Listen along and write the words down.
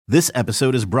This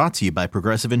episode is brought to you by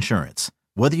Progressive Insurance.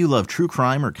 Whether you love true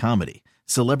crime or comedy,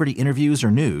 celebrity interviews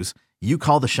or news, you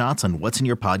call the shots on what's in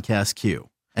your podcast queue.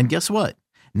 And guess what?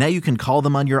 Now you can call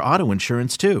them on your auto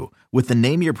insurance too with the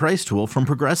Name Your Price tool from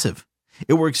Progressive.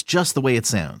 It works just the way it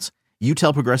sounds. You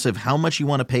tell Progressive how much you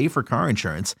want to pay for car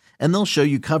insurance, and they'll show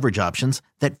you coverage options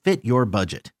that fit your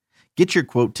budget. Get your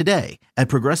quote today at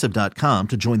Progressive.com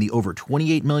to join the over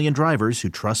 28 million drivers who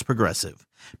trust Progressive.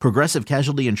 Progressive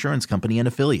Casualty Insurance Company and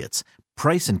Affiliates.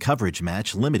 Price and coverage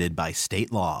match limited by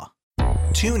state law.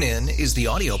 TuneIn is the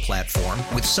audio platform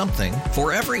with something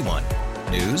for everyone.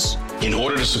 News. In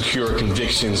order to secure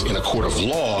convictions in a court of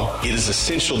law, it is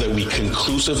essential that we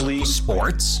conclusively.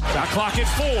 Sports. Got clock at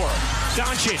 4.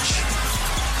 Doncic.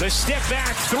 The step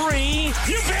back 3.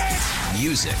 You bet.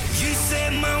 Music. You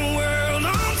set my world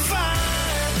on fire.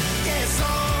 Yes,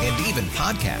 and even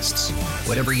podcasts.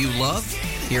 Whatever you love,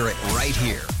 hear it right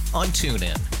here on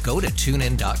TuneIn. Go to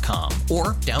TuneIn.com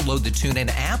or download the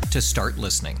TuneIn app to start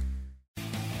listening.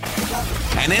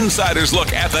 An insider's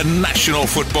look at the National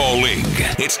Football League.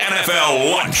 It's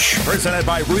NFL Lunch. Presented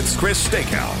by Ruth's Chris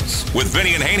Steakhouse. With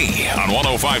Vinny and Haney on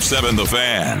 105.7 The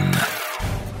Fan.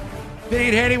 Vinny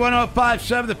and Haney,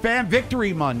 105.7 The Fan.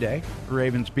 Victory Monday. The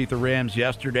Ravens beat the Rams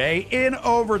yesterday in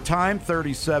overtime,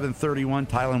 37-31.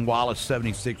 Tylan Wallace,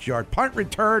 76-yard punt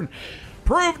return.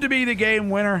 Proved to be the game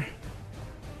winner.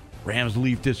 Rams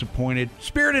leave disappointed.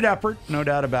 Spirited effort, no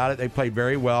doubt about it. They played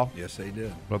very well. Yes, they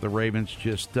did. But the Ravens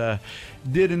just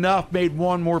did enough, made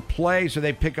one more play, so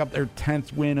they pick up their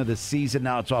 10th win of the season.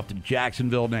 Now it's off to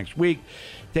Jacksonville next week.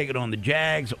 Taking on the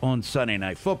Jags on Sunday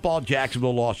Night Football.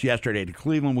 Jacksonville lost yesterday to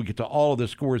Cleveland. We'll get to all of the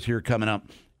scores here coming up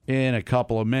in a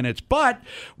couple of minutes. But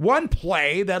one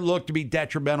play that looked to be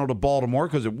detrimental to Baltimore,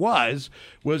 because it was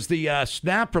the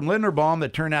snap from Linderbaum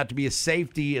that turned out to be a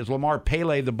safety as Lamar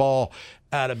Pele the ball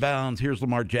out of bounds. Here's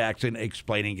Lamar Jackson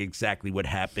explaining exactly what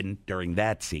happened during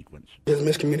that sequence. There's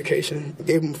miscommunication.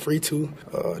 Gave him free two.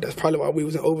 That's probably why we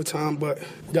was in overtime, but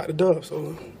we got the dub.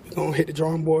 So we're going to hit the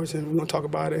drawing boards and we're going to talk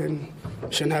about it, and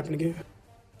it shouldn't happen again.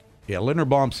 Yeah,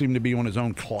 Linderbaum seemed to be on his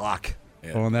own clock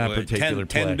on that particular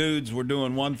play. 10 dudes were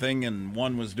doing one thing and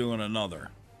one was doing another.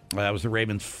 That was the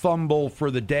Ravens' fumble for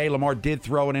the day. Lamar did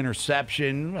throw an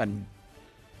interception, an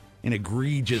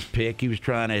egregious pick. He was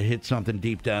trying to hit something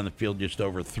deep down the field, just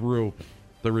overthrew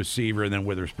the receiver, and then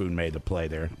Witherspoon made the play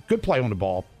there. Good play on the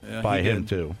ball by him,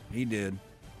 too. He did.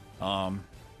 Yeah.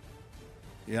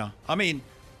 I mean,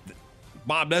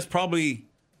 Bob, that's probably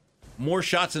more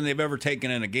shots than they've ever taken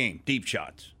in a game, deep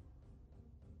shots.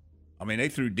 I mean, they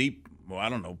threw deep, well, I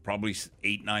don't know, probably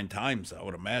 8-9 times, I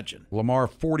would imagine. Lamar,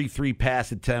 43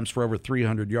 pass attempts for over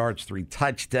 300 yards, 3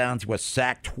 touchdowns. He was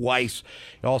sacked twice.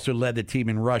 He also led the team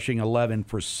in rushing, 11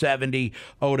 for 70.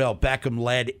 Odell Beckham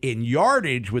led in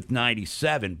yardage with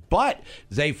 97. But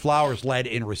Zay Flowers led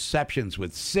in receptions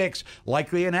with 6.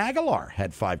 Likely and Aguilar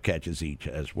had 5 catches each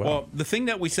as well. Well, the thing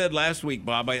that we said last week,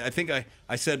 Bob, I think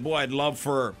I said, boy, I'd love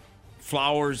for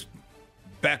Flowers,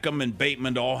 Beckham, and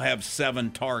Bateman to all have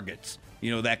 7 targets. You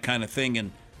know, that kind of thing.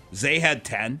 And Zay had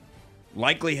 10,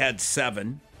 Likely had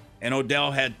 7, and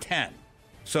Odell had 10.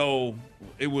 So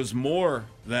it was more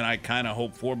than I kind of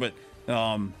hoped for. But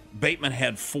Bateman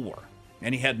had 4,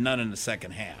 and he had none in the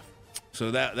second half. So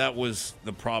that was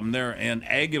the problem there. And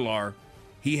Aguilar,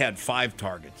 he had 5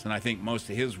 targets, and I think most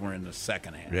of his were in the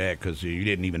second half. Yeah, because you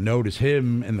didn't even notice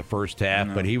him in the first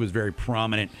half, but he was very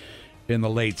prominent in the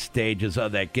late stages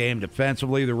of that game.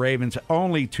 Defensively, the Ravens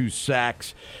only 2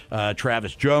 sacks.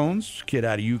 Travis Jones, kid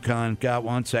out of UConn, got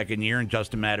 1 second year, and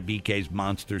Justin Madubuike's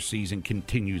monster season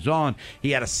continues on.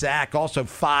 He had a sack, also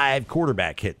 5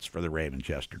 quarterback hits for the Ravens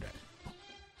yesterday.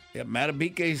 Yeah,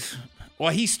 Madubuike's,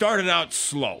 well, he started out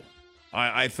slow.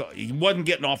 I thought he wasn't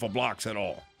getting off of blocks at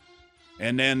all.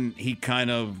 And then he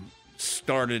kind of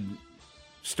started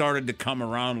to come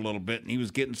around a little bit, and he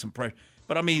was getting some pressure.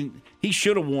 But, I mean, he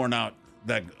should have worn out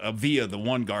via the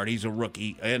one guard. He's a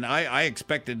rookie. And I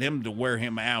expected him to wear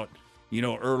him out,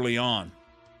 early on.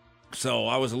 So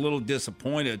I was a little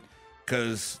disappointed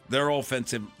because their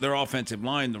offensive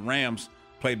line, the Rams,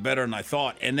 played better than I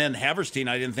thought. And then Haverstein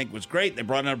I didn't think was great. They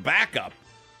brought in a backup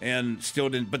and still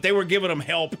didn't. But they were giving him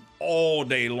help all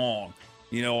day long,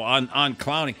 on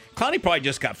Clowney. Clowney probably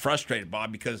just got frustrated,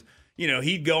 Bob, because –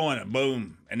 he'd go in and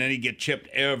boom, and then he'd get chipped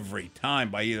every time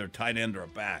by either a tight end or a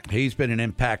back. He's been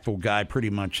an impactful guy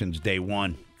pretty much since day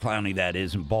one Clowney, that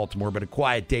is, in Baltimore, but a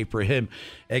quiet day for him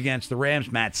against the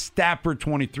Rams. Matt Stafford,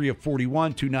 23 of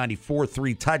 41, 294,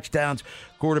 3 touchdowns,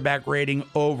 quarterback rating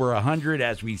over 100.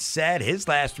 As we said, his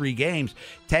last 3 games,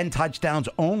 10 touchdowns,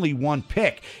 only 1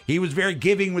 pick. He was very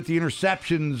giving with the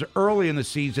interceptions early in the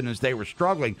season as they were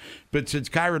struggling, but since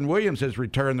Kyron Williams has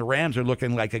returned, the Rams are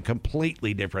looking like a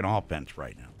completely different offense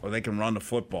right now. Well, they can run the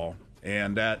football.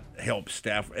 And that helps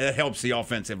it helps the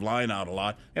offensive line out a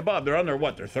lot. And Bob, they're under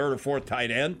their third or fourth tight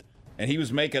end, and he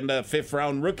was making the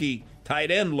 5th-round rookie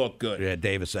tight end look good. Yeah,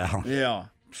 Davis Allen. Yeah.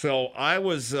 So I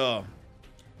was,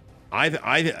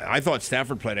 I thought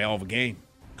Stafford played a hell of a game.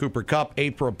 Cooper Kupp,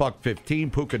 8 for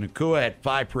 $115. Puka Nacua at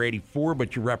 5 for 84,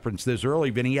 but you referenced this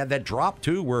early, Vinny. He had that drop,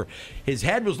 too, where his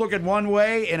head was looking one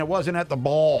way, and it wasn't at the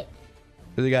ball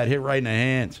because he got hit right in the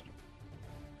hands.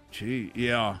 Gee,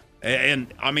 yeah.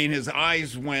 And, I mean, his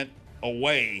eyes went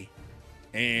away,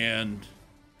 and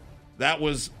that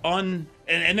was and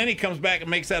then he comes back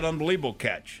and makes that unbelievable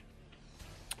catch.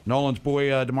 Nolan's boy,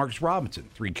 Demarcus Robinson,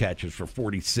 3 catches for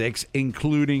 46,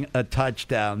 including a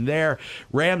touchdown there.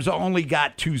 Rams only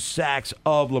got 2 sacks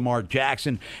of Lamar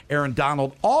Jackson. Aaron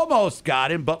Donald almost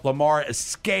got him, but Lamar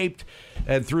escaped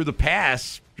and threw the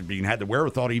pass. He had the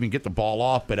wherewithal to even get the ball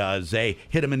off, but Zay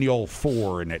hit him in the old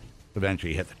 4, and it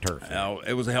eventually hit the turf.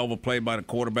 It was a hell of a play by the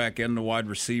quarterback and the wide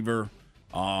receiver.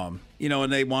 And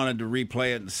they wanted to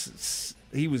replay it.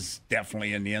 He was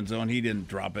definitely in the end zone. He didn't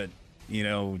drop it.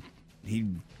 He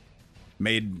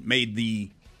made the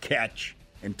catch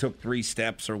and took 3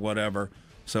 steps or whatever.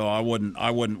 So I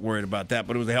wasn't worried about that.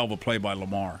 But it was a hell of a play by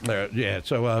Lamar. Yeah.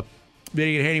 So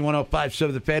Vinny and Haney,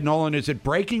 105.7 The Fed. Nolan, is it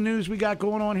breaking news we got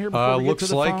going on here before we get to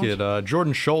the looks like phones? it.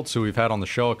 Jordan Schultz, who we've had on the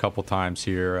show a couple times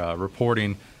here,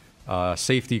 reporting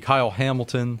safety Kyle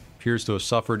Hamilton appears to have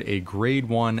suffered a grade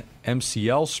 1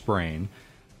 MCL sprain.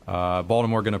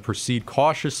 Baltimore going to proceed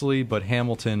cautiously, but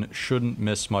Hamilton shouldn't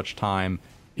miss much time,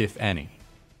 if any.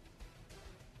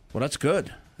 Well, that's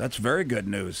good. That's very good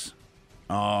news.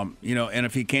 And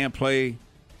if he can't play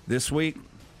this week,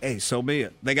 hey, so be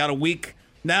it. They got a week.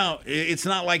 Now, it's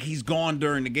not like he's gone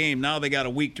during the game. Now they got a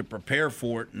week to prepare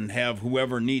for it and have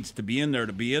whoever needs to be in there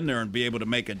and be able to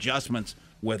make adjustments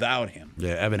without him.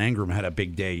 Yeah, Evan Ingram had a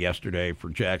big day yesterday for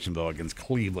Jacksonville against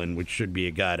Cleveland, which should be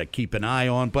a guy to keep an eye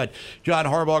on. But John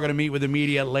Harbaugh going to meet with the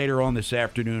media later on this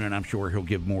afternoon, and I'm sure he'll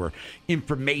give more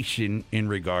information in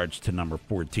regards to number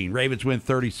 14. Ravens win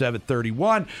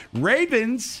 37-31.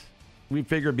 Ravens, we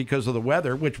figured because of the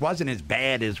weather, which wasn't as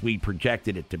bad as we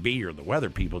projected it to be, or the weather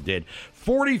people did.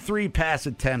 43 pass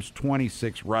attempts,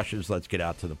 26 rushes. Let's get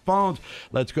out to the phones.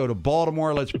 Let's go to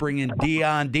Baltimore. Let's bring in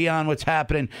Dion. Dion, what's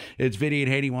happening? It's Vinny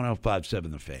and Haney,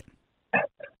 105.7 The Fan.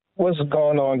 What's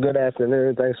going on? Good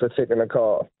afternoon. Thanks for taking the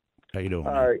call. How you doing?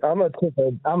 All right, I'm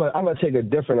gonna take a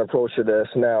different approach to this.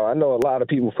 Now, I know a lot of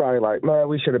people probably like, man,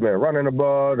 we should have been running the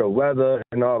ball, the weather,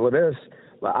 and all of this.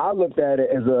 But I looked at it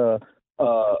as a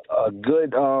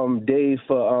good day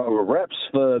for reps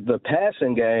for the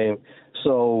passing game.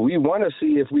 So we want to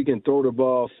see if we can throw the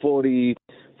ball 40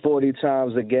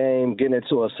 times a game, get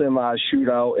into a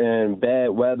semi-shootout in bad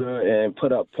weather and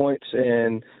put up points.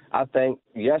 And I think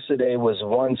yesterday was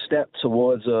one step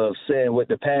towards seeing what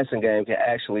the passing game can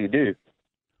actually do.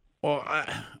 Well,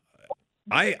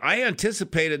 I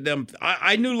anticipated them.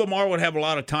 I knew Lamar would have a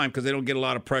lot of time because they don't get a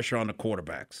lot of pressure on the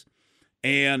quarterbacks.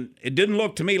 And it didn't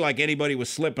look to me like anybody was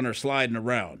slipping or sliding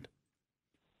around.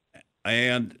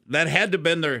 And that had to have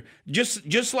been their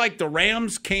just like the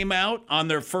Rams came out on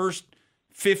their first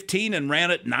 15 and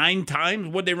ran it 9 times.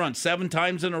 What'd they run, 7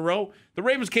 times in a row? The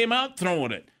Ravens came out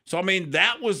throwing it. So, I mean,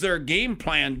 that was their game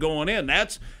plan going in.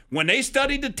 That's when they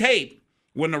studied the tape.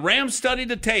 When the Rams studied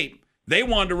the tape, they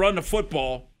wanted to run the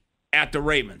football at the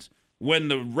Ravens. When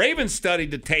the Ravens studied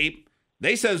the tape,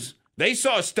 they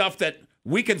saw stuff that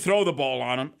we can throw the ball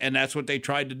on them, and that's what they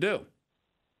tried to do.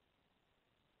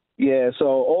 Yeah, so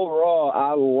overall,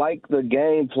 I like the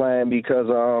game plan because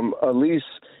at least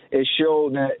it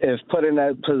showed that if put in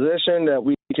that position that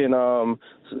we can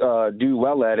do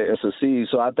well at it and succeed.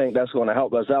 So I think that's going to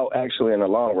help us out actually in the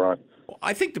long run.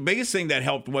 I think the biggest thing that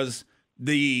helped was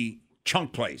the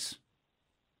chunk plays.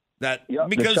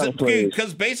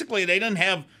 Because basically they didn't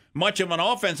have much of an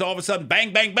offense. All of a sudden,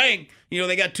 bang, bang, bang.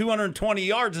 They got 220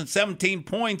 yards and 17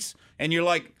 points, and you're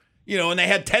like, and they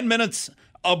had 10 minutes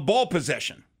of ball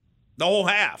possession, the whole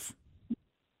half.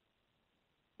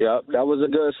 Yep, that was a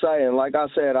good sight. And like I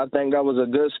said, I think that was a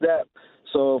good step.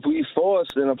 So if we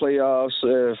forced in the playoffs,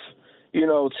 if,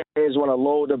 teams want to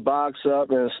load the box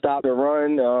up and stop the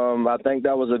run, I think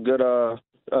that was a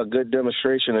good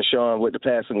demonstration of showing what the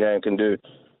passing game can do.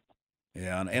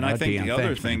 Yeah, and I think the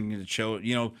other thing that showed,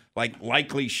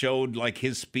 likely showed like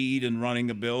his speed and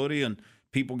running ability, and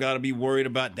people got to be worried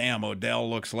about, damn, Odell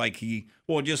looks like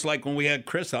just like when we had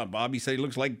Chris on, Bobby said he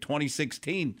looks like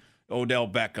 2016 Odell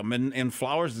Beckham, and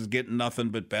Flowers is getting nothing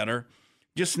but better.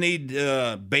 Just need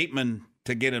Bateman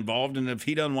to get involved, and if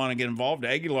he doesn't want to get involved,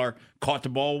 Aguilar caught the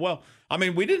ball well. I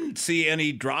mean, we didn't see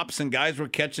any drops, and guys were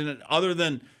catching it other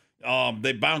than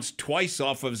they bounced twice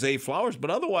off of Zay Flowers, but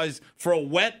otherwise, for a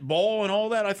wet ball and all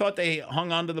that, I thought they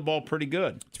hung onto the ball pretty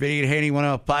good. It's Vinny and Haney,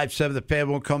 105.7. The Fan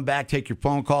will come back. Take your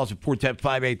phone calls at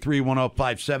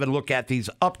 410-583-1057. Look at these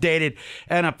updated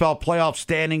NFL playoff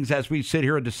standings as we sit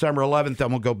here on December 11th. Then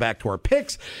we'll go back to our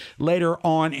picks later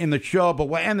on in the show. But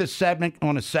we'll end this segment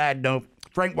on a sad note.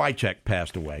 Frank Wycheck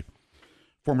passed away.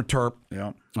 Former Terp,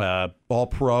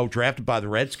 All-Pro, drafted by the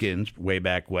Redskins way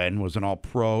back when, was an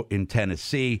All-Pro in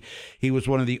Tennessee. He was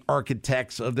one of the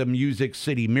architects of the Music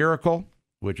City Miracle,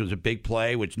 which was a big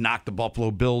play, which knocked the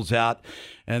Buffalo Bills out.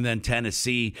 And then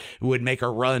Tennessee would make a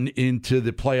run into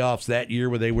the playoffs that year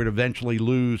where they would eventually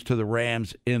lose to the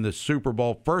Rams in the Super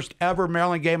Bowl. First ever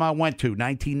Maryland game I went to,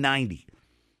 1990.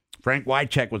 Frank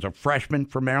Wycheck was a freshman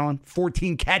for Maryland,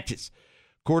 14 catches.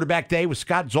 Quarterback day was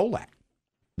Scott Zolak.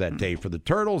 That day for the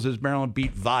Turtles as Maryland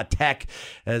beat Va-Tech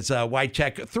as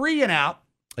Wycheck 3 and out.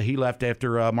 He left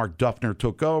after Mark Duffner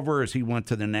took over as he went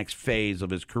to the next phase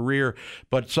of his career,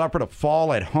 but suffered a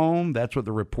fall at home. That's what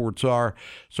the reports are.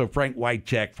 So Frank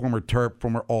Wycheck, former Terp,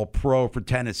 former All-Pro for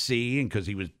Tennessee, and because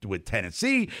he was with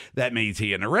Tennessee, that means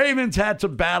he and the Ravens had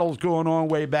some battles going on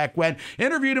way back when.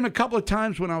 Interviewed him a couple of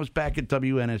times when I was back at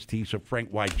WNST, so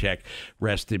Frank Wycheck,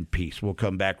 rest in peace. We'll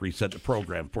come back, reset the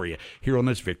program for you here on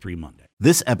this Victory Monday.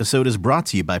 This episode is brought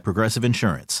to you by Progressive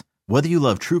Insurance. Whether you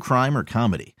love true crime or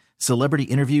comedy, celebrity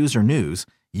interviews or news,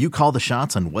 you call the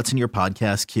shots on what's in your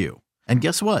podcast queue. And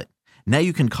guess what? Now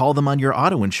you can call them on your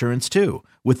auto insurance too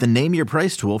with the Name Your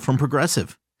Price tool from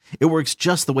Progressive. It works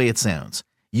just the way it sounds.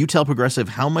 You tell Progressive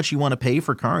how much you want to pay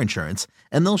for car insurance,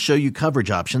 and they'll show you coverage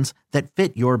options that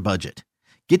fit your budget.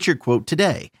 Get your quote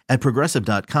today at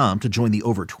Progressive.com to join the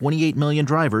over 28 million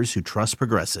drivers who trust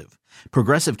Progressive.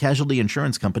 Progressive Casualty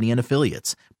Insurance Company and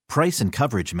Affiliates. Price and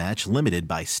coverage match limited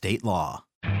by state law.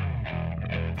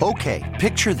 Okay,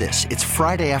 picture this. It's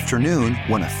Friday afternoon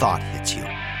when a thought hits you.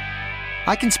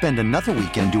 I can spend another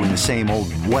weekend doing the same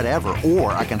old whatever,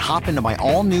 or I can hop into my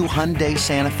all-new Hyundai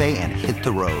Santa Fe and hit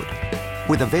the road.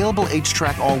 With available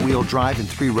H-Track all-wheel drive and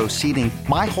 3-row seating,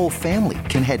 my whole family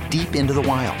can head deep into the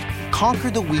wild. Conquer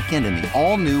the weekend in the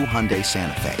all-new Hyundai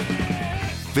Santa Fe.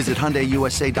 Visit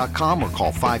HyundaiUSA.com or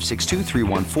call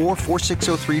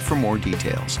 562-314-4603 for more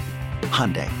details.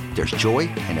 Hyundai, there's joy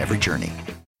in every journey.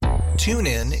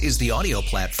 TuneIn is the audio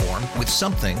platform with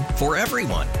something for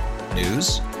everyone.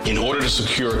 News. In order to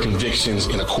secure convictions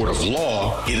in a court of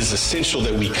law, it is essential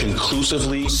that we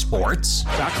conclusively. Sports.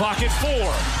 Got clock at 4.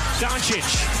 Doncic.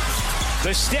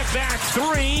 The step back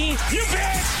 3. You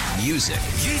bet. Music.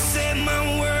 You set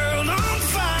my world on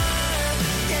fire.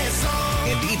 Yes,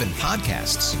 and even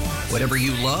podcasts. Whatever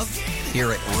you love,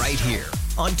 hear it right here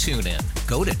on TuneIn.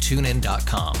 Go to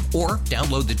TuneIn.com or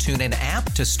download the TuneIn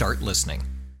app to start listening.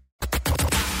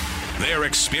 Their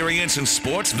experience in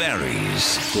sports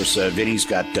varies. Of course, Vinny's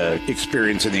got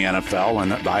experience in the NFL,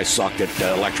 and I sucked at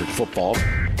electric football.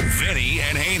 Vinny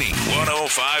and Haney,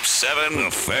 105.7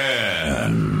 The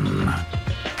Fan.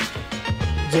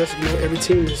 Just, every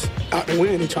team is out to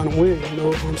win. They're trying to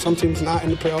win. Some teams not in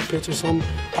the playoff picture, some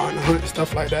are in the hunt,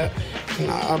 stuff like that.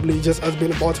 And I believe just us being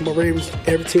the Baltimore Ravens,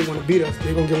 every team want to beat us.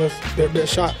 They're going to give us their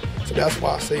best shot. So that's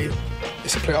why I say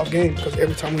it's a playoff game, because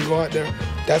every time we go out there,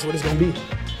 that's what it's going to be.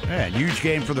 Yeah, huge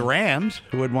game for the Rams,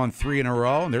 who had won 3 in a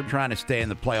row, and they're trying to stay in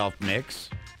the playoff mix.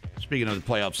 Speaking of the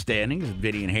playoff standings,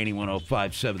 Vinny and Haney,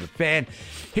 105.7 The Fan.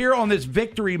 Here on this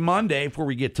Victory Monday, before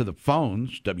we get to the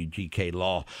phones, WGK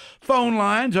Law phone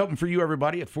lines open for you,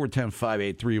 everybody, at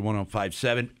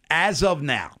 410-583-1057. As of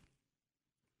now,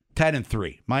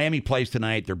 10-3. Miami plays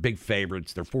tonight. They're big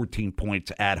favorites. They're 14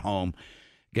 points at home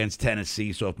against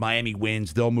Tennessee. So if Miami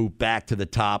wins, they'll move back to the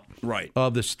top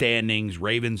of the standings.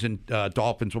 Ravens and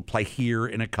Dolphins will play here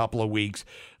in a couple of weeks.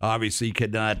 Obviously,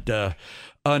 could not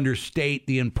understate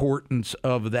the importance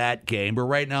of that game. But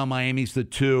right now, Miami's the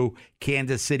 2,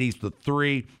 Kansas City's the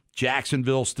 3,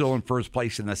 Jacksonville still in first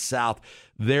place in the South.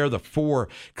 They're the 4.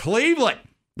 Cleveland,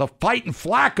 the fighting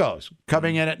Flaccos,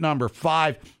 coming in at number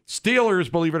 5.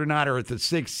 Steelers, believe it or not, are at the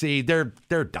 6th seed. They're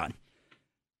done.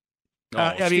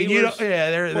 They're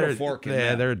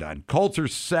done. Colts are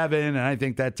 7, and I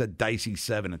think that's a dicey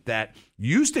 7 at that.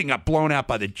 Houston got blown out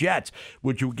by the Jets,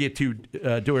 which we'll get to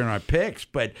during our picks,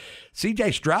 but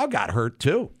C.J. Stroud got hurt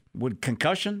too. With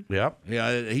concussion? Yep.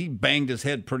 Yeah, he banged his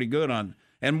head pretty good on.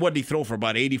 And what did he throw for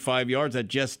about 85 yards? That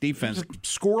Jets defense.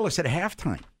 Scoreless at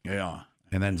halftime. Yeah.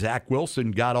 And then Zach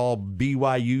Wilson got all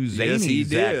BYU zany. Yes, he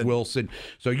Zach did. Wilson.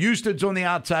 So Houston's on the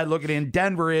outside looking in.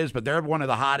 Denver is, but they're one of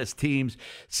the hottest teams.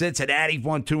 Cincinnati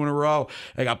won 2 in a row.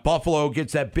 They got Buffalo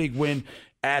gets that big win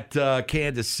at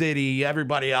Kansas City.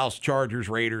 Everybody else, Chargers,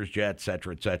 Raiders, Jets, et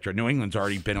cetera, et cetera. New England's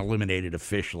already been eliminated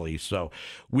officially. So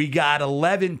we got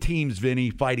 11 teams, Vinny,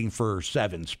 fighting for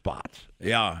 7 spots.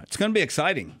 Yeah, it's going to be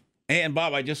exciting. And,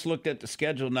 Bob, I just looked at the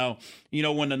schedule now. You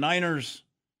know, when the Niners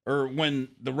 – or when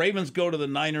the Ravens go to the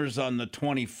Niners on the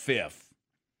 25th,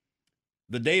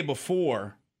 the day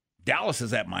before, Dallas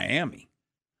is at Miami.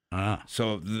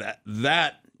 So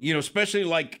that you know, especially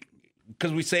like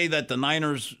because we say that the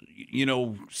Niners, you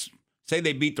know, say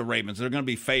they beat the Ravens, they're going to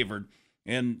be favored,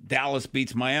 and Dallas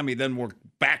beats Miami, then we're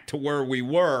back to where we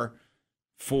were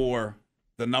for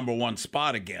the number 1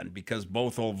 spot again because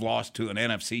both have lost to an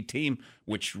NFC team,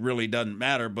 which really doesn't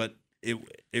matter, but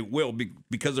it will be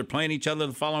because they're playing each other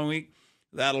the following week.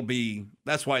 That's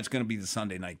why it's going to be the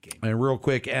Sunday night game. And real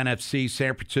quick, NFC,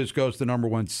 San Francisco's the number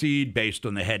 1 seed based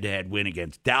on the head-to-head win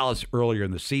against Dallas earlier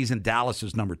in the season. Dallas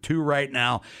is number 2 right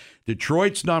now.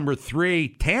 Detroit's number 3.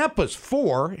 Tampa's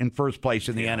 4 in first place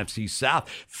in the NFC South.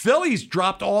 Philly's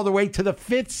dropped all the way to the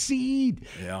 5th seed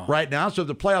right now. So if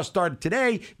the playoffs started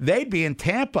today, they'd be in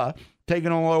Tampa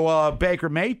taking on Baker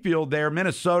Mayfield there.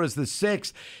 Minnesota's the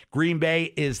 6th. Green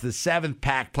Bay is the 7th.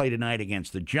 Pack play tonight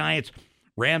against the Giants.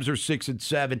 Rams are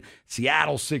 6-7.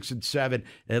 Seattle 6-7.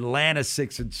 Atlanta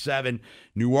 6-7.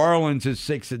 New Orleans is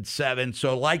 6-7.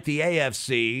 So like the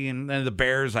AFC, and then the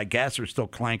Bears, I guess, are still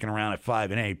clanking around at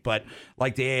 5-8. But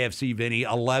like the AFC, Vinny,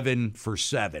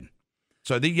 11-7.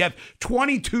 So you have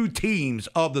 22 teams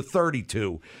of the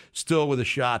 32 still with a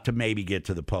shot to maybe get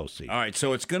to the postseason. All right,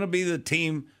 so it's going to be the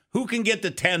team who can get to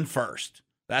 10 first.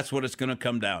 That's what it's going to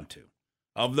come down to.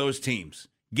 Of those teams,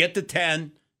 get to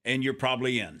 10, and you're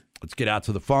probably in. Let's get out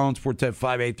to the phones.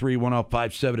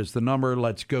 410-583-1057 is the number.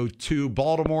 Let's go to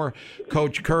Baltimore.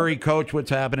 Coach Curry. Coach, what's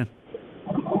happening?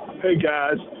 Hey,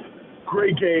 guys.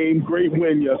 Great game, great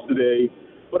win yesterday.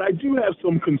 But I do have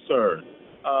some concern.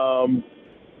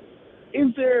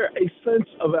 Is there a sense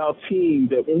of our team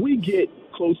that when we get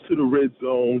close to the red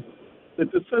zone,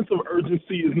 that the sense of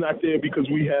urgency is not there because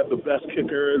we have the best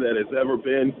kicker that has ever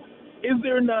been? Is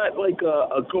there not like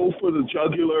a go for the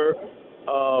jugular,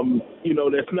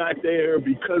 that's not there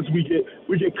because we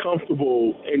get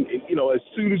comfortable and as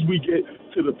soon as we get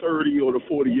to the 30 or the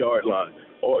 40-yard line?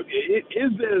 Or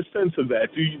is there a sense of that?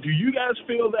 Do you guys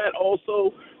feel that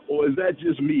also, or is that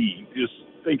just me just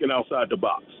thinking outside the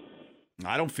box?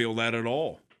 I don't feel that at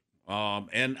all.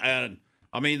 And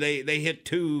I mean they hit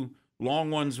 2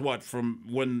 long ones,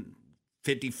 from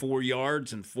 54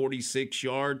 yards and 46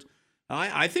 yards.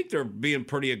 I think they're being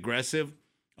pretty aggressive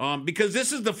because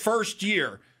this is the first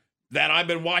year that I've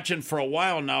been watching for a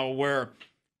while now where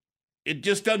it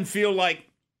just doesn't feel like,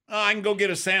 I can go get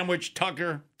a sandwich.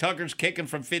 Tucker's kicking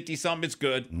from 50-something. It's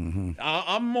good. Mm-hmm.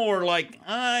 I'm more like,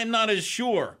 I'm not as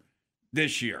sure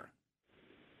this year.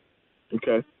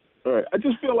 Okay. All right. I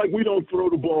just feel like we don't throw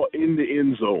the ball in the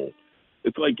end zone.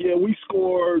 It's like, we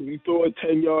score, we throw it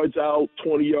 10 yards out,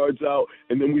 20 yards out,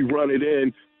 and then we run it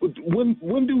in. But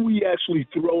when do we actually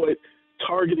throw it,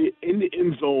 target it in the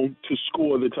end zone to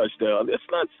score the touchdown? That's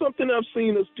not something I've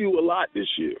seen us do a lot this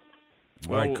year.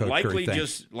 Well, likely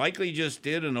just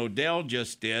did, and Odell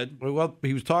just did. Well,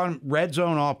 he was talking red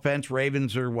zone offense.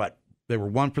 Ravens are what? They were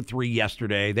 1 for 3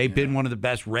 yesterday. They've been one of the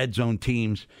best red zone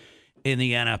teams in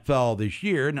the NFL this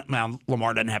year. Now,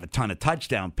 Lamar doesn't have a ton of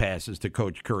touchdown passes, to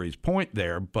Coach Curry's point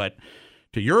there, but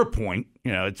to your point,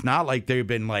 it's not like they've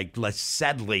been less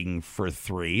settling for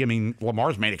 3. I mean,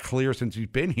 Lamar's made it clear since he's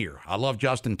been here. I love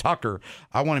Justin Tucker.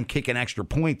 I want him kicking extra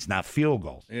points, not field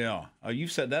goals. Yeah,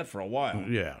 you've said that for a while.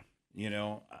 Yeah.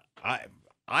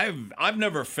 I've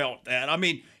never felt that. I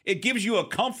mean, it gives you a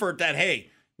comfort that,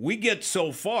 hey, we get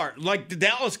so far. Like the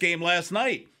Dallas game last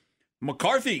night,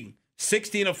 McCarthy,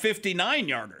 16 of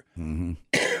 59-yarder.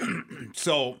 Mm-hmm.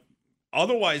 So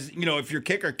otherwise, if your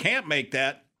kicker can't make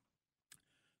that,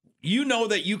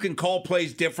 that you can call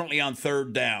plays differently on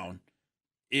 3rd down.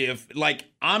 If,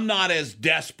 I'm not as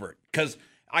desperate because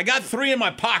I got 3 in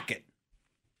my pocket.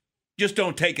 Just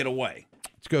don't take it away.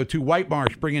 Let's go to White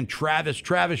Marsh. Bring in Travis.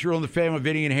 Travis, you're on the fan with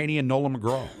Vinny and Haney and Nolan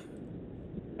McGraw.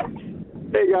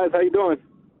 Hey, guys. How you doing?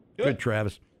 Good,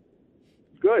 Travis.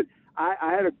 Good.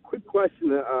 I had a quick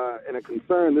question and a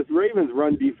concern. This Ravens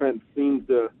run defense seems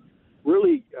to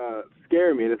really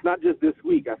scare me, and it's not just this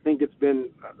week. I think it's been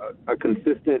a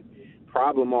consistent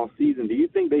problem all season. Do you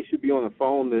think they should be on the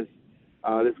phone this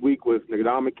this week with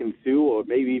Ndamukong Suh or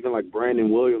maybe even like Brandon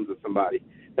Williams or somebody.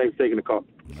 Thanks for taking the call.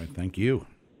 All right, thank you.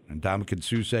 And Ndamukong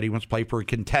Suh said he wants to play for a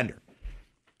contender,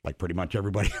 like pretty much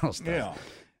everybody else does. Yeah.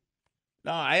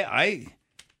 No,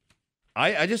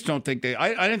 I just don't think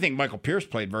I didn't think Michael Pierce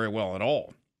played very well at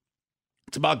all.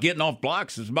 It's about getting off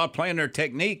blocks. It's about playing their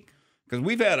technique. Because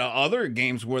we've had other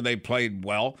games where they played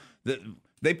well.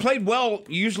 They played well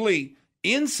usually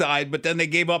inside, but then they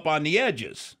gave up on the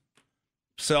edges.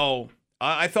 So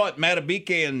I thought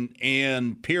Matabike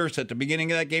and Pierce at the beginning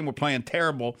of that game were playing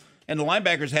terrible, and the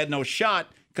linebackers had no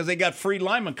shot because they got free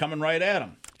linemen coming right at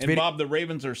them. And Bob, the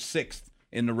Ravens are 6th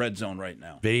in the red zone right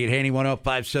now. Vinny and Haney,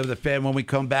 105.7 The Fan. When we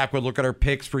come back, we'll look at our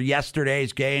picks for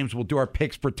yesterday's games. We'll do our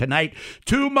picks for tonight.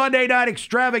 2 Monday night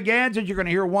extravaganzas. You're going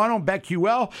to hear one on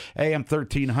BetQL, AM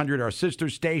 1300, our sister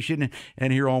station,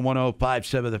 and here on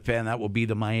 105.7 The Fan, that will be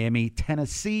the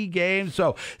Miami-Tennessee game.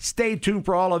 So stay tuned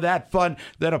for all of that fun.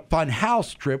 Then a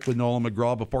Funhouse trip with Nolan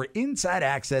McGraw before Inside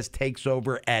Access takes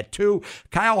over at 2.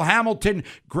 Kyle Hamilton,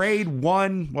 grade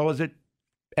 1, what was it?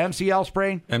 MCL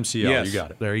sprain? MCL, yes. You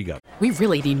got it. There you go. We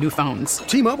really need new phones.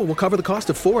 T-Mobile will cover the cost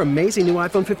of 4 amazing new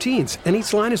iPhone 15s, and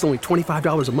each line is only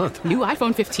 $25 a month. New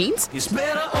iPhone 15s? It's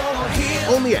better over here.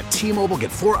 Only at T-Mobile,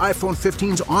 get 4 iPhone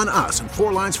 15s on us and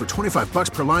 4 lines for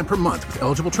 $25 per line per month with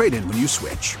eligible trade-in when you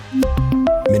switch.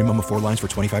 Minimum of 4 lines for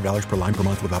 $25 per line per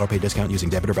month with autopay discount using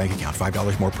debit or bank account.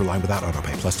 $5 more per line without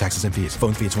autopay, plus taxes and fees.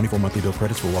 Phone fee at 24 monthly bill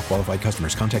credits for well-qualified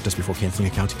customers. Contact us before canceling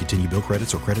account to continue bill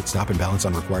credits or credit stop and balance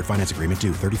on required finance agreement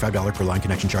due. $35 per line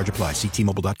connection charge applies. See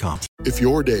T-Mobile.com. If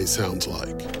your day sounds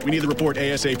like we need the report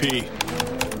ASAP,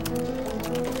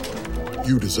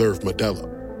 you deserve Modelo.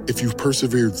 If you've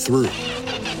persevered through,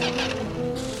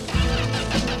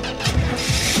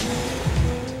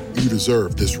 you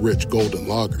deserve this rich golden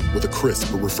lager with a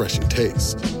crisp but refreshing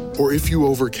taste. Or if you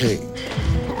overcame, 2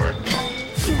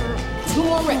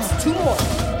 more reps, 2 more.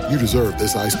 you deserve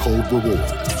this ice-cold reward.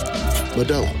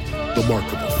 Modelo, the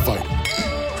Markable Fighter.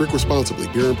 Drink responsibly.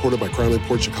 Beer imported by Crown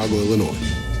Imports, Chicago, Illinois.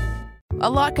 A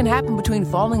lot can happen between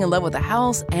falling in love with a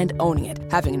house and owning it.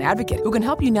 Having an advocate who can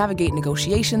help you navigate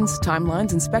negotiations,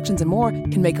 timelines, inspections, and more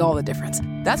can make all the difference.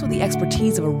 That's what the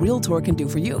expertise of a Realtor can do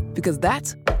for you, because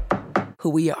that's who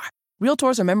we are.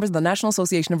 Realtors are members of the National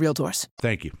Association of Realtors.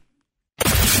 Thank you.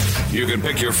 You can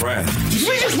pick your friends. Did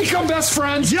we just become best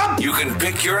friends? Yep. You can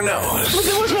pick your nose. But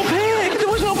there was no pig. There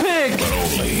was no pig. But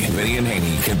only Vinny and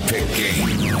Haney can pick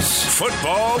games.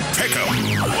 Football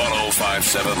Pick'em.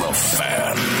 105.7 The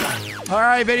Fan. All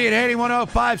right, Vinny and Haney,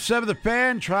 105.7 The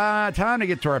Fan. Time to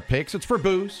get to our picks. It's for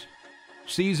booze.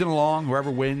 Season long, whoever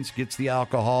wins gets the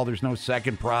alcohol. There's no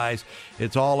second prize.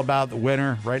 It's all about the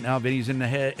winner. Right now, Vinny's in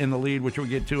the lead, which we'll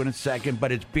get to in a second.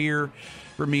 But it's beer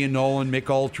for me and Nolan, Mick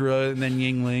Ultra, and then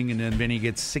Yingling, and then Vinny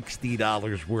gets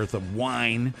 $60 worth of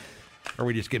wine. Or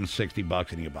we just give him $60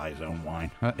 and he can buy his own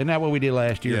wine. Isn't that what we did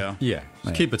last year? Yeah.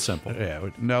 Keep it simple. Yeah.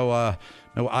 No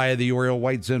Eye of the Oriole,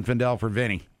 White Zinfandel for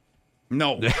Vinny.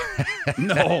 No.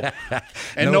 No.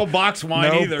 And no box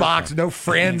wine either. No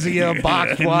Franzia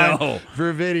box wine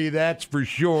for Vinny, that's for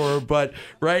sure. But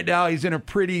right now he's in a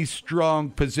pretty strong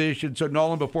position. So,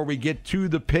 Nolan, before we get to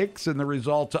the picks and the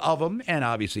results of them, and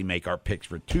obviously make our picks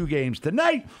for 2 games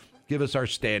tonight, give us our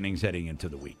standings heading into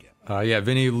the weekend.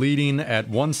 Vinny leading at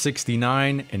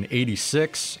 169 and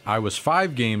 86. I was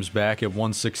 5 games back at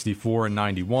 164 and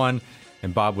 91.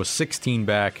 And Bob was 16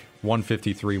 back,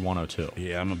 153, 102.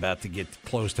 Yeah, I'm about to get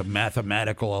close to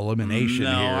mathematical elimination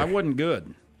here. No, I wasn't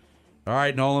good. All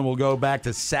right, Nolan, we'll go back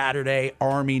to Saturday,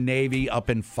 Army-Navy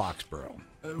up in Foxborough.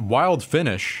 Wild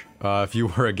finish, if you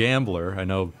were a gambler. I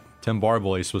know Tim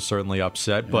Barbalace was certainly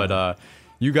upset, but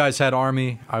you guys had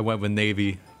Army. I went with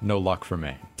Navy. No luck for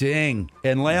me. Ding.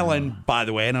 And Leyland, by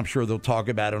the way, and I'm sure they'll talk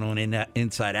about it on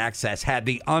Inside Access, had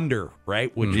the under,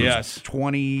 right? Which was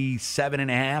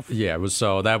 27.5. Yeah, it was.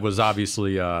 So that was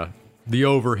obviously the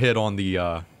over hit on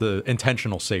the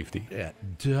intentional safety. Yeah,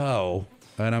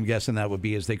 and I'm guessing that would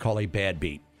be, as they call, a bad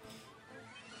beat.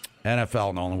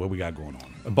 NFL, Nolan, what we got going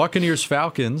on?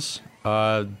 Buccaneers-Falcons,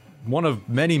 one of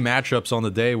many matchups on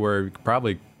the day where you could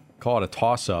probably call it a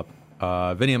toss-up.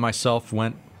 Vinny and myself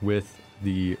went with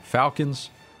the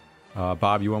Falcons.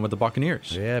 Bob, you went with the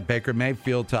Buccaneers. Yeah, Baker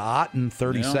Mayfield to Otten.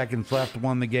 30 seconds left,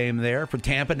 won the game there for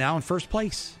Tampa, now in first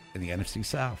place in the NFC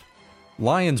South.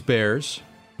 Lions-Bears.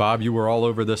 Bob, you were all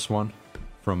over this one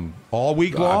from all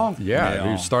week long.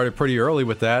 You started pretty early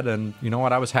with that, and you know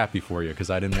what? I was happy for you because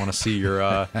I didn't want to see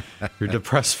your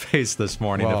depressed face this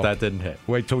morning if that didn't hit.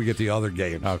 Wait till we get the other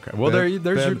games. Okay. Well, there's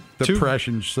your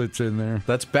depression sits in there.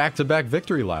 That's back-to-back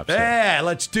victory laps. Yeah,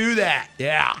 let's do that.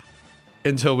 Yeah.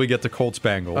 Until we get to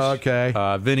Colts-Bengals. Okay.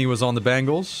 Vinny was on the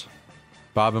Bengals.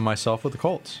 Bob and myself with the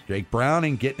Colts. Jake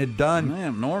Browning getting it done.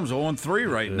 Man, Norm's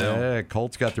 0-3 right now. Yeah,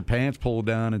 Colts got their pants pulled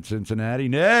down in Cincinnati.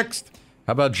 Next.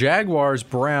 How about Jaguars,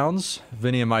 Browns?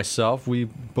 Vinny and myself, we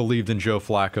believed in Joe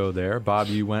Flacco there. Bob,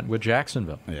 you went with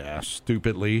Jacksonville. Yeah,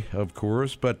 stupidly, of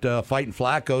course. But fighting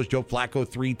Flacco's, Joe Flacco,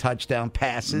 3 touchdown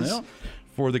passes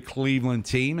for the Cleveland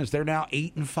team, as they're now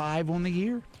 8-5 on the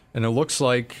year. And it looks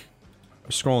like,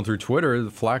 scrolling through Twitter,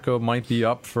 Flacco might be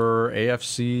up for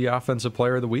AFC Offensive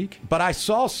Player of the Week. But I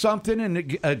saw something,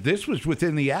 and this was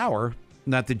within the hour,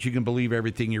 not that you can believe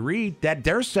everything you read, that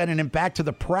they're sending him back to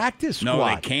the practice squad.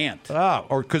 No, they can't. Oh,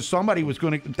 or because somebody was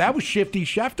going to, that was Shifty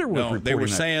Schefter was reporting they were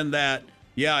that. saying that,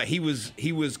 he was,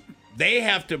 they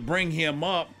have to bring him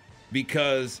up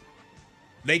because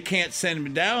they can't send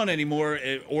him down anymore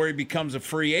or he becomes a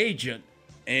free agent.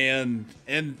 And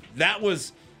that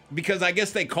was because I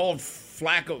guess they called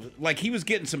Flacco, like he was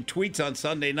getting some tweets on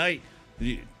Sunday night.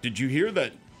 Did you hear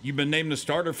that you've been named the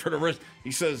starter for the rest?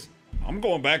 He says, I'm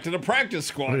going back to the practice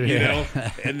squad, you know?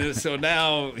 And so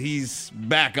now he's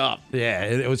back up. Yeah,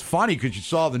 it was funny because you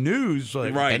saw the news.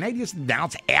 Right. And they just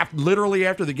announced literally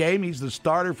after the game he's the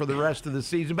starter for the rest of the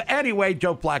season. But anyway,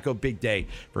 Joe Flacco, big day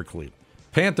for Cleveland.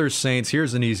 Panthers, Saints,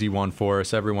 here's an easy one for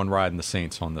us. Everyone riding the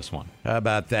Saints on this one. How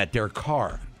about that? Derek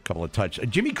Carr, a couple of touches.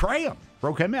 Jimmy Graham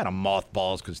broke him out of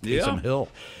mothballs because Taysom Hill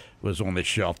was on the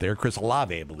shelf there. Chris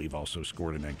Olave, I believe, also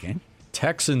scored in that game.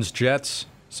 Texans, Jets,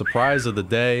 surprise of the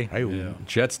day.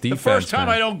 Jets defense. The first time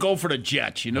man. I don't go for the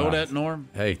Jets. You know that, Norm?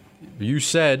 Hey, you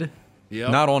said,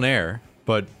 not on air,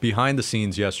 but behind the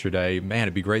scenes yesterday, man,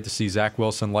 it'd be great to see Zach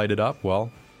Wilson light it up.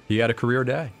 Well, he had a career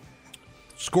day.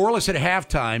 Scoreless at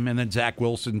halftime, and then Zach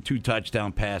Wilson, 2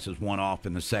 touchdown passes, 1 off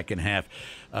in the second half.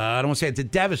 I don't want to say it's a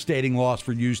devastating loss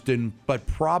for Houston, but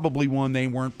probably one they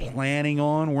weren't planning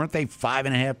on. Weren't they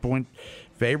 5.5-point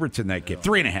favorites in that game?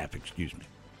 3.5, excuse me.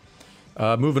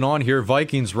 Moving on here,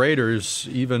 Vikings, Raiders,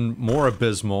 even more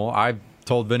abysmal. I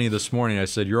told Vinny this morning, I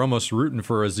said, you're almost rooting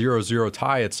for a 0-0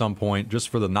 tie at some point just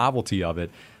for the novelty of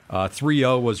it.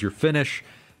 3-0 was your finish.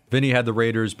 Vinny had the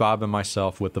Raiders, Bob and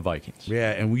myself with the Vikings.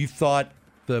 Yeah, and we thought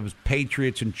the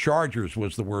Patriots and Chargers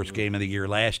was the worst game of the year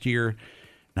last year.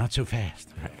 Not so fast.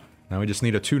 Right. Now we just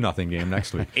need a 2-0 game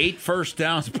next week. 8 first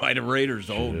downs by the Raiders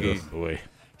the whole game. Boy.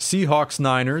 Seahawks,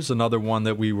 Niners, another one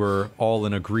that we were all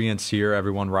in agreement here.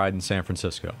 Everyone riding San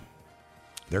Francisco.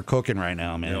 They're cooking right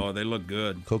now, man. Oh, they look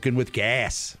good. Cooking with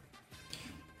gas.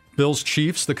 Bills,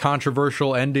 Chiefs, the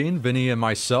controversial ending. Vinny and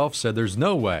myself said there's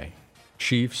no way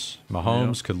Chiefs,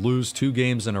 Mahomes could lose 2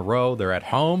 games in a row. They're at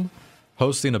home,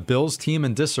 hosting a Bills team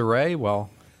in disarray.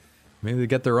 Well, maybe they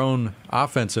get their own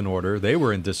offense in order. They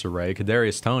were in disarray.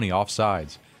 Kadarius Toney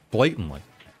offsides, blatantly.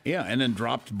 Yeah, and then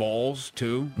dropped balls,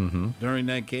 too, during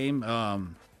that game.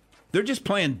 They're just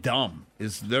playing dumb.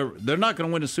 They're not going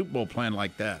to win a Super Bowl playing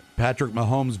like that. Patrick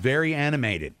Mahomes very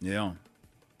animated. Yeah.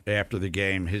 After the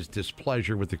game, his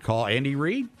displeasure with the call. Andy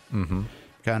Reid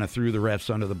kind of threw the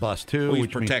refs under the bus, too. Well,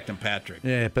 he's protecting Patrick.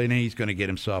 Yeah, but he's going to get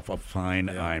himself a fine,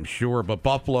 I'm sure. But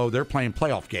Buffalo, they're playing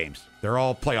playoff games. They're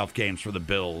all playoff games for the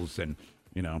Bills. And,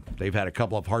 you know, they've had a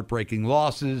couple of heartbreaking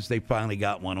losses. They finally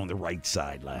got one on the right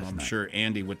side last night. I'm sure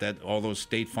Andy, with all those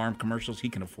State Farm commercials, he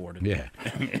can afford it.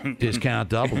 Yeah. Discount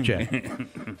double check.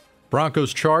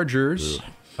 Broncos, Chargers.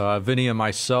 Vinny and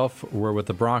myself were with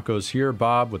the Broncos here.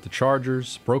 Bob with the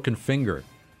Chargers. Broken finger.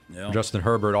 Yeah. Justin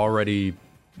Herbert already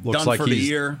looks done like for he's the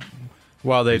year.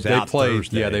 Well, they play.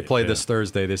 Thursday. Yeah, they play this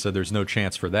Thursday. They said there's no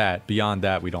chance for that. Beyond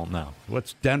that, we don't know.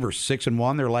 What's Denver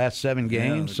 6-1 their last 7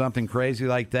 games? Something crazy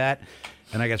like that.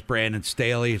 And I guess Brandon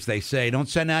Staley, as they say, don't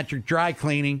send out your dry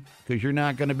cleaning because you're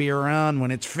not going to be around when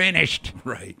it's finished.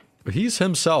 Right. But he's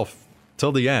himself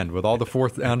till the end with all the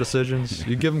 4th down decisions.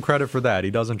 You give him credit for that.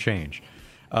 He doesn't change.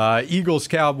 Eagles,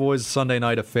 Cowboys, Sunday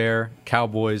night affair.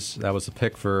 Cowboys, that was the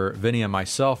pick for Vinny and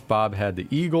myself. Bob had the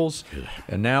Eagles.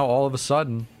 And now all of a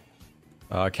sudden,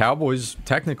 Cowboys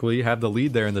technically have the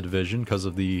lead there in the division because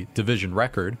of the division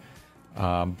record,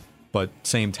 but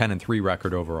same 10-3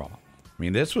 record overall. I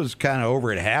mean, this was kind of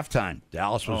over at halftime.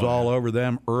 Dallas was all over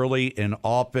them early and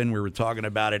often. We were talking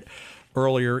about it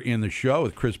earlier in the show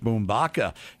with Chris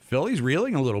Boombaka. Philly's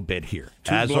reeling a little bit here,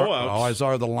 as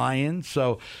are the Lions.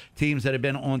 So teams that have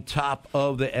been on top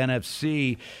of the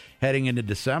NFC heading into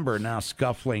December now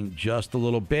scuffling just a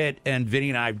little bit. And Vinny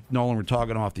and I, Nolan, were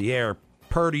talking off the air.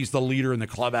 Purdy's the leader in the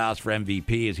clubhouse for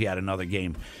MVP as he had another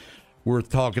game worth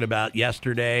talking about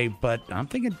yesterday, but I'm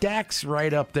thinking Dak's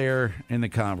right up there in the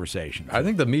conversation. I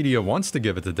think the media wants to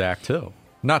give it to Dak, too.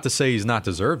 Not to say he's not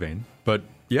deserving, but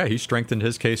Yeah, he strengthened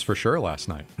his case for sure last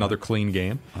night. Another clean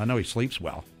game. I know he sleeps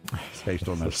well. Based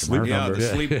on those sleep commercials.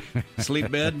 number. the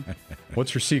sleep bed.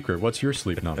 What's your secret? What's your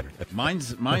sleep number?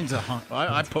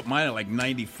 I put mine at like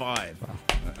 95.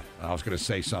 I was going to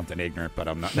say something ignorant, but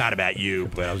I'm not about you.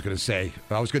 But I was going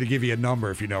to give you a number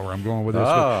if you know where I'm going with this.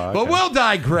 Okay. But we'll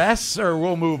digress, or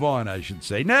we'll move on, I should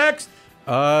say. Next.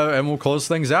 And we'll close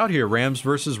things out here. Rams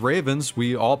versus Ravens.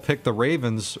 We all picked the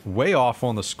Ravens way off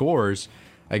on the scores.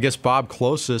 I guess Bob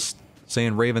closest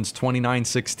saying Ravens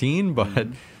 29-16, but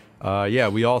yeah,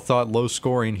 we all thought low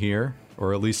scoring here,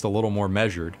 or at least a little more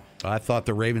measured. I thought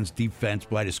the Ravens defense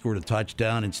might have scored a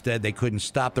touchdown. Instead, they couldn't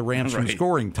stop the Rams from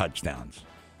scoring touchdowns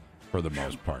for the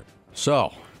most part.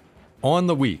 So, on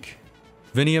the week,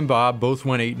 Vinny and Bob both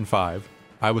went 8-5.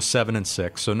 I was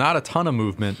 7-6, so not a ton of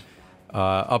movement.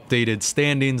 Updated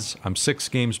standings, I'm 6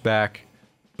 games back.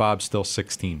 Bob's still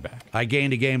 16 back. I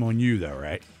gained a game on you, though,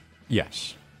 right?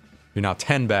 Yes. You're now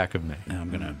 10 back of me. Now I'm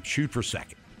going to shoot for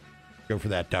second. Go for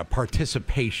that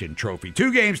participation trophy.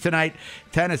 2 games tonight.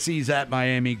 Tennessee's at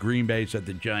Miami. Green Bay's at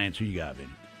the Giants. Who you got, Vinny?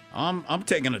 I'm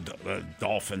taking the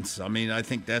Dolphins. I mean, I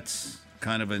think that's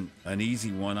kind of an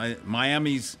easy one.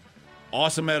 Miami's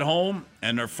awesome at home,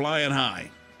 and they're flying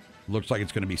high. Looks like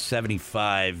it's going to be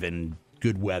 75 and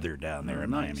good weather down there in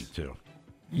Miami, too.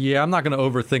 Yeah, I'm not going to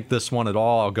overthink this one at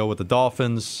all. I'll go with the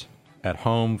Dolphins at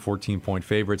home, 14-point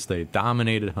favorites. They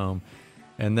dominated home.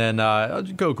 And then I'll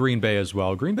go Green Bay as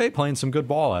well. Green Bay playing some good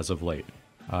ball as of late.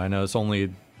 I know it's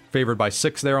only favored by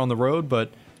 6 there on the road,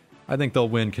 but I think they'll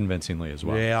win convincingly as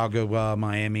well. Yeah, I'll go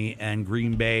Miami and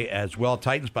Green Bay as well.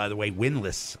 Titans, by the way,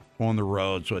 winless on the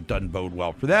road, so it doesn't bode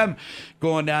well for them.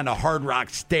 Going down to Hard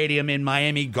Rock Stadium in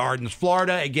Miami Gardens,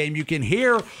 Florida, a game you can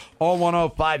hear on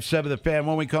 105.7 The Fan.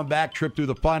 When we come back, trip through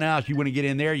the Funhouse. You want to get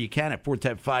in there, you can at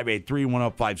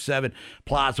 410-583-1057,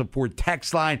 Plaza Ford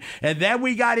text line. And then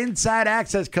we got Inside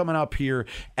Access coming up here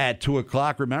at 2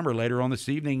 o'clock. Remember, later on this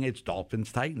evening, it's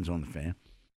Dolphins-Titans on The Fan.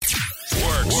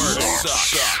 Word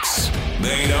sucks.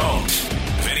 They don't.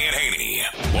 Vinny and Haney,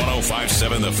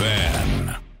 105.7 The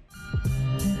Fan.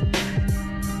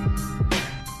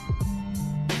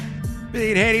 Vinny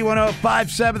and Haney,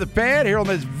 105.7 The Fan, here on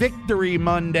this Victory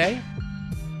Monday.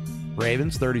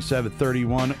 Ravens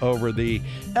 37-31 over the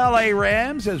L.A.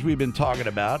 Rams, as we've been talking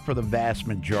about for the vast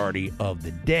majority of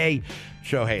the day.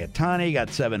 Shohei Ohtani got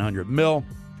 $700 million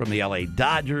from the L.A.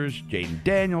 Dodgers. Jaden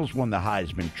Daniels won the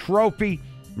Heisman Trophy.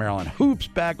 Maryland hoops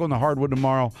back on the hardwood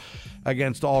tomorrow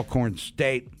against Alcorn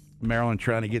State. Maryland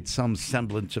trying to get some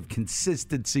semblance of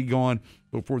consistency going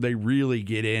before they really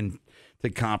get in to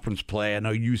conference play. I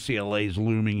know UCLA's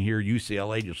looming here.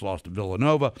 UCLA just lost to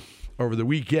Villanova over the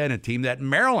weekend, a team that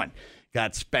Maryland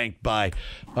got spanked by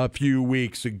a few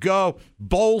weeks ago.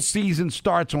 Bowl season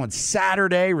starts on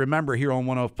Saturday. Remember, here on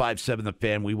 105.7 The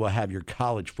Fan, we will have your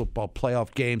college football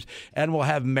playoff games, and we'll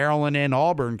have Maryland and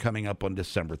Auburn coming up on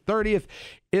December 30th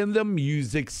in the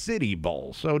Music City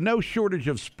Bowl. So no shortage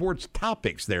of sports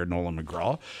topics there, Nolan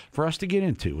McGraw, for us to get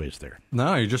into, is there?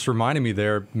 No, you just reminded me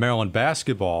there, Maryland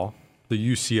basketball,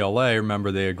 the UCLA,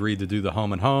 remember they agreed to do the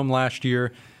home and home last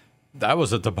year. That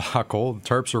was a debacle. The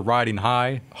Terps were riding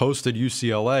high, hosted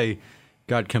UCLA,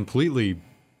 got completely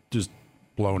just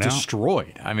blown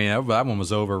destroyed. I mean, that one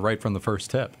was over right from the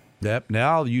first tip. Yep.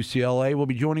 Now UCLA will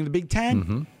be joining the Big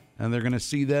Ten, and they're going to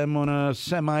see them on a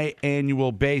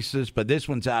semi-annual basis. But this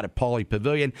one's out at Pauley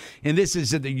Pavilion, and this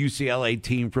isn't the UCLA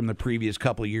team from the previous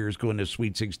couple of years going to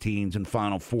Sweet 16s and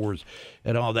Final Fours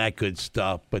and all that good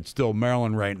stuff. But still,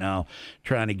 Maryland right now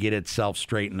trying to get itself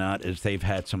straightened out as they've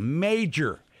had some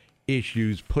major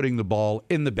issues putting the ball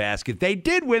in the basket. They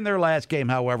did win their last game,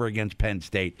 however, against Penn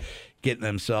State, getting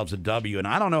themselves a W. And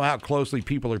I don't know how closely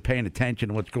people are paying attention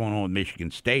to what's going on with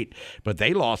Michigan State, but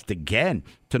they lost again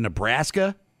to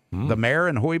Nebraska. The Mayor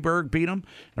and Hoiberg beat them.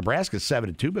 Nebraska's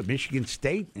 7-2, but Michigan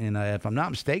State, and if I'm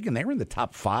not mistaken, they were in the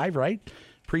top 5, right?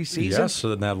 Preseason. Yes,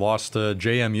 and that lost to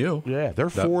JMU. Yeah, they're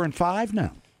 4-5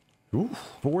 now.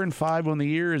 4-5 on the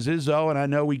year is Izzo, and I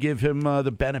know we give him the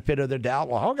benefit of the doubt.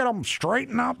 Well, I'll get them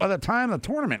straightened out by the time the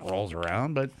tournament rolls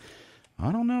around, but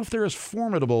I don't know if they're as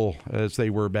formidable as they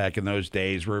were back in those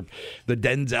days where the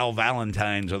Denzel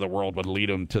Valentines of the world would lead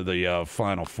them to the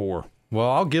Final Four. Well,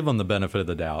 I'll give them the benefit of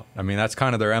the doubt. I mean, that's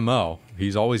kind of their MO.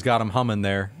 He's always got them humming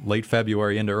there, late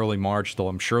February into early March.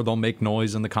 I'm sure they'll make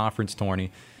noise in the conference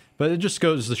tourney. But it just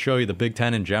goes to show you the Big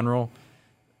Ten in general,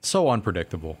 so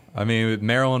unpredictable. I mean,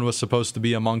 Maryland was supposed to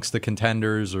be amongst the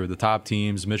contenders or the top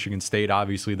teams. Michigan State,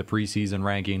 obviously, the preseason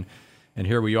ranking. And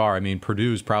here we are. I mean,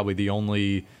 Purdue's probably the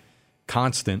only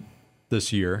constant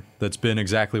this year that's been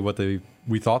exactly what they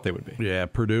we thought they would be. Yeah,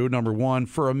 Purdue, number 1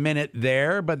 for a minute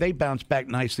there, but they bounced back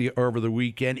nicely over the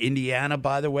weekend. Indiana,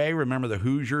 by the way, remember the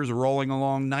Hoosiers are rolling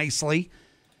along nicely.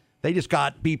 They just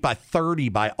got beat by 30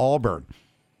 by Auburn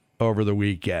over the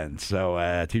weekend.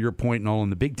 So, to your point,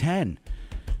 Nolan, the Big Ten.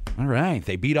 All right.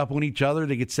 They beat up on each other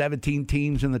to get 17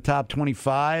 teams in the top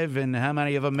 25. And how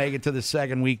many of them make it to the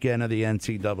second weekend of the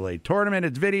NCAA tournament?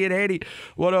 It's Vinny and Haney,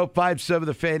 105.7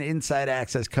 The Fan. Inside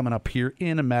Access coming up here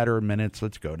in a matter of minutes.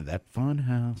 Let's go to that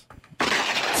Funhouse.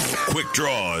 Quick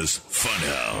Draws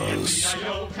Funhouse.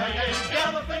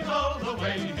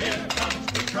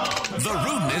 The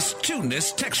rudeness,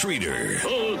 tuneness text reader.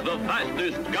 Who's the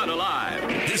fastest gun alive?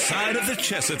 This side of the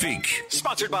Chesapeake.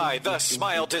 Sponsored by the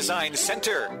Smile Design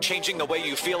Center. Changing the way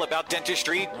you feel about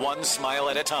dentistry, one smile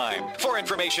at a time. For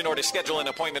information or to schedule an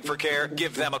appointment for care,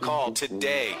 give them a call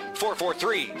today.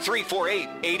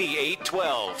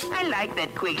 443-348-8812. I like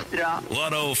that quick draw.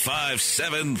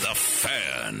 105.7 The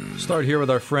Fan. Start here with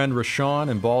our friend Rashawn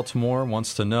in Baltimore.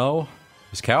 Wants to know,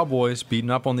 his Cowboys beating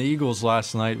up on the Eagles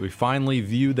last night, we finally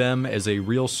view them as a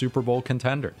real Super Bowl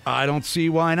contender. I don't see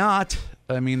why not.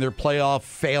 I mean, their playoff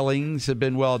failings have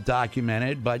been well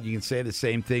documented, but you can say the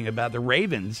same thing about the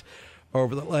Ravens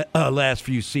over the last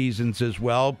few seasons as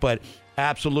well. But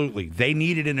absolutely, they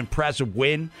needed an impressive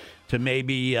win to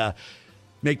maybe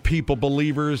make people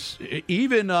believers.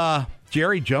 Even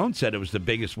Jerry Jones said it was the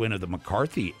biggest win of the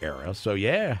McCarthy era. So,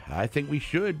 yeah, I think we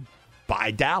should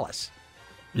buy Dallas.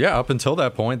 Yeah, up until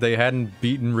that point, they hadn't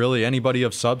beaten really anybody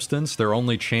of substance. Their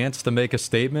only chance to make a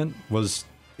statement was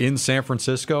in San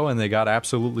Francisco, and they got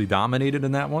absolutely dominated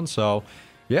in that one. So,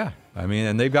 yeah, I mean,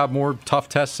 and they've got more tough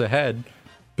tests ahead.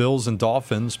 Bills and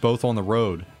Dolphins, both on the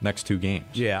road, next 2 games.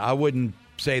 Yeah, I wouldn't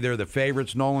say they're the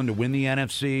favorites, Nolan, to win the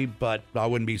NFC, but I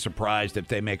wouldn't be surprised if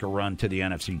they make a run to the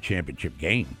NFC Championship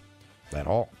game at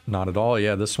all. Not at all,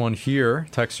 yeah. This one here,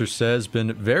 Texter says,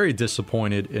 been very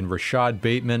disappointed in Rashad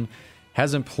Bateman.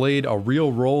 Hasn't played a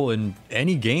real role in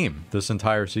any game this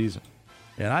entire season.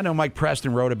 And I know Mike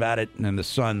Preston wrote about it in The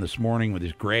Sun this morning with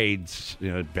his grades,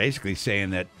 basically saying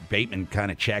that Bateman kind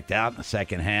of checked out in the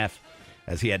second half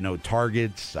as he had no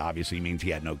targets. Obviously means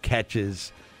he had no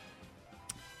catches.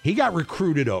 He got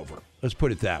recruited over. Let's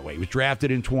put it that way. He was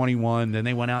drafted in 21. Then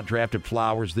they went out and drafted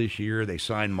Flowers this year. They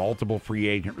signed multiple free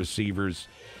agent receivers.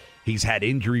 He's had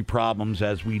injury problems,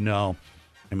 as we know.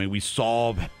 I mean, we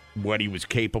saw what he was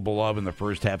capable of in the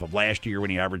first half of last year when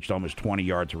he averaged almost 20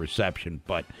 yards a reception.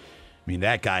 But, I mean,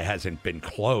 that guy hasn't been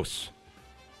close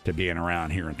to being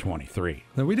around here in 23.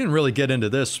 Now, we didn't really get into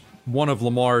this. One of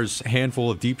Lamar's handful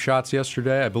of deep shots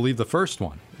yesterday, I believe the first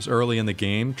one, was early in the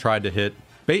game, tried to hit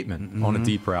Bateman on a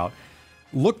deep route.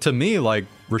 Looked to me like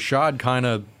Rashad kind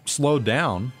of slowed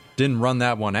down, didn't run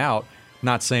that one out.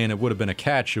 Not saying it would have been a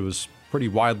catch. It was pretty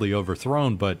widely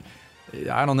overthrown, but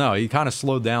I don't know. He kind of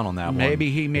slowed down on that one.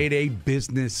 Maybe he made a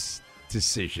business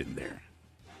decision there.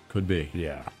 Could be.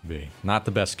 Yeah. Could be. Not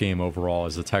the best game overall,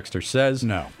 as the texter says.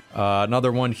 No.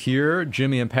 Another one here.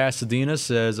 Jimmy in Pasadena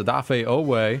says Odafe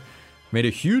Owe made a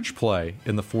huge play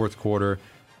in the fourth quarter.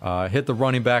 Hit the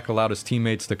running back, allowed his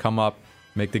teammates to come up,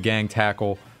 make the gang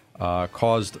tackle,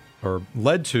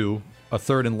 led to a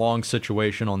 3rd and long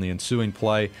situation on the ensuing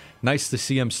play. Nice to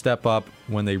see him step up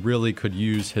when they really could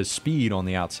use his speed on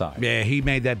the outside. Yeah, he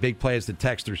made that big play, as the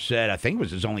texter said. I think it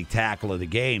was his only tackle of the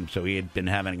game, so he had been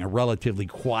having a relatively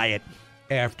quiet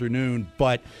afternoon.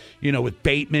 But, with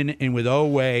Bateman and with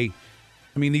Owe, I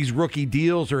mean, these rookie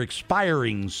deals are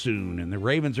expiring soon, and the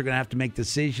Ravens are going to have to make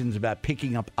decisions about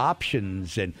picking up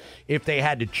options. And if they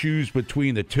had to choose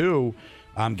between the two,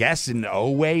 I'm guessing Owe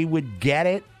would get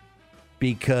it,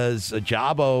 because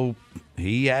Ajabo,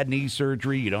 he had knee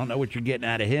surgery. You don't know what you're getting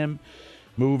out of him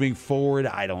moving forward.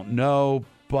 I don't know.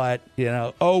 But,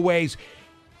 always,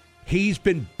 he's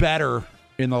been better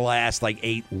in the last,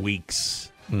 8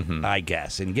 weeks, I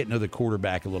guess, and getting to the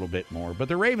quarterback a little bit more. But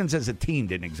the Ravens as a team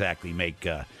didn't exactly make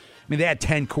they had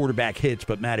 10 quarterback hits,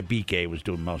 but Matabike was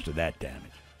doing most of that damage.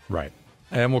 Right.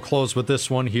 And we'll close with this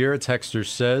one here. Texter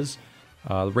says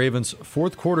the Ravens'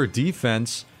 fourth quarter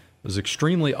defense was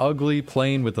extremely ugly,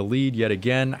 playing with the lead yet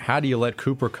again. How do you let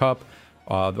Cooper Kupp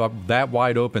that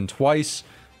wide open twice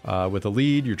with a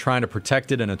lead? You're trying to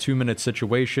protect it in a 2-minute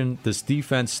situation. This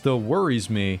defense still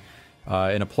worries me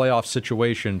in a playoff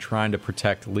situation, trying to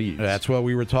protect leads. That's what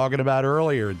we were talking about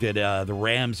earlier. Did the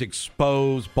Rams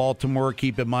expose Baltimore?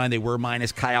 Keep in mind they were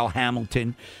minus Kyle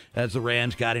Hamilton as the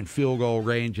Rams got in field goal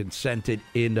range and sent it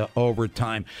into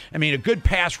overtime. I mean, a good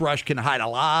pass rush can hide a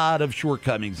lot of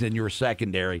shortcomings in your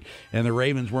secondary, and the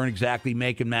Ravens weren't exactly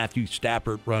making Matthew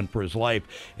Stafford run for his life.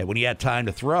 And when he had time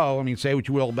to throw, I mean, say what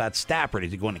you will about Stafford.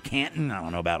 Is he going to Canton? I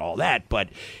don't know about all that, but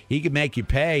he could make you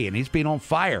pay, and he's been on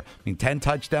fire. I mean, 10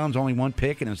 touchdowns, only 1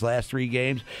 pick in his last 3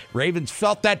 games. Ravens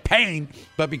felt that pain,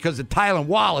 but because of Tylan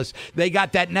Wallace, they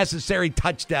got that necessary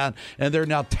touchdown, and they're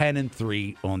now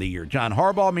 10-3 on the year. John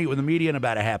Harbaugh meet with the media in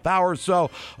about a half hour or so.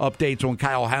 Updates on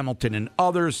Kyle Hamilton and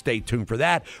others. Stay tuned for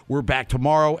that. We're back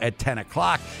tomorrow at 10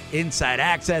 o'clock. Inside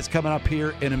Access coming up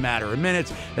here in a matter of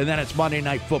minutes. And then it's Monday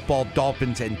Night Football,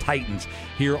 Dolphins and Titans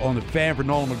here on the Fan. For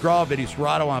Nolan McGraw, Vinny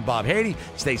Serrato, I'm Bob Haney.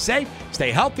 Stay safe,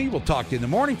 stay healthy. We'll talk to you in the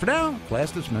morning. For now,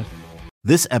 class dismissed.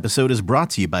 This episode is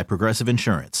brought to you by Progressive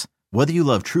Insurance. Whether you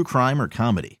love true crime or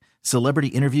comedy, celebrity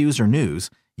interviews or news,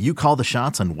 you call the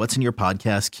shots on what's in your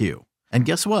podcast queue. And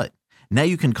guess what? Now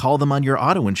you can call them on your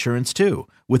auto insurance too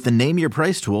with the Name Your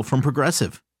Price tool from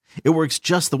Progressive. It works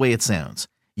just the way it sounds.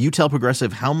 You tell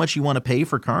Progressive how much you want to pay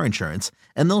for car insurance,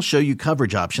 and they'll show you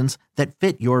coverage options that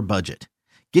fit your budget.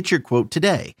 Get your quote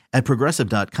today at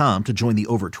Progressive.com to join the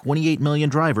over 28 million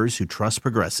drivers who trust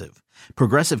Progressive.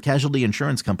 Progressive Casualty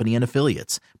Insurance Company and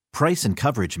Affiliates. Price and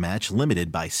coverage match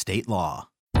limited by state law.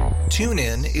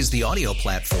 TuneIn is the audio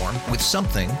platform with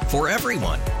something for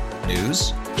everyone.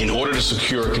 News. In order to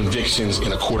secure convictions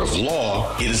in a court of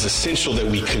law, it is essential that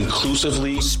we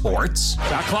conclusively. Sports.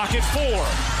 Got clock at 4.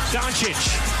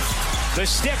 Doncic. The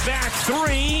step back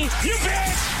 3. You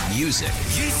bet. Music.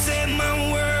 You set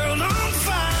my world on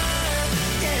fire.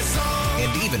 Yes,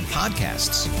 and even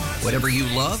podcasts. Whatever you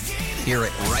love, hear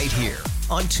it right here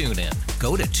on TuneIn.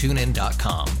 Go to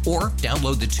TuneIn.com or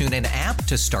download the TuneIn app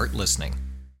to start listening.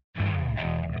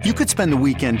 You could spend the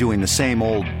weekend doing the same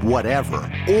old whatever,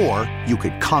 or you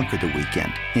could conquer the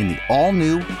weekend in the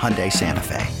all-new Hyundai Santa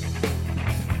Fe.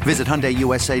 Visit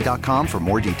HyundaiUSA.com for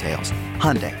more details.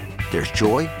 Hyundai, there's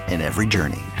joy in every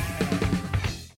journey.